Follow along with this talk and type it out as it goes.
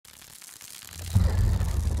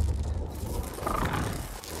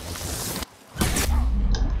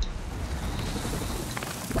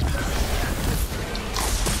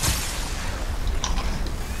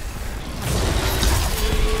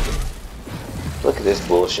at this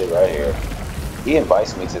bullshit right here. He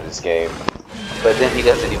invites me to this game, but then he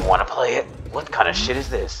doesn't even want to play it. What kind of shit is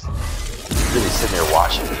this? He's really sitting there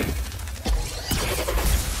watching me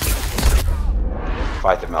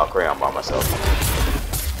fight the Malcrayon by myself.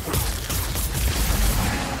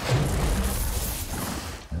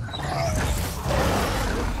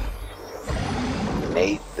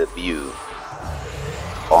 Nate the View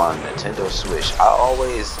on Nintendo Switch.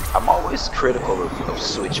 I'm always critical of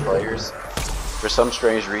Switch players. For some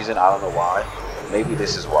strange reason, I don't know why. Maybe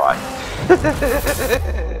this is why.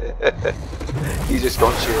 He's just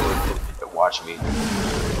gonna chill and watch me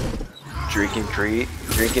drinking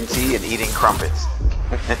tea and eating crumpets.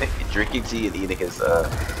 Drinking tea and eating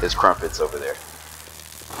his crumpets over there.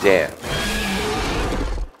 Damn.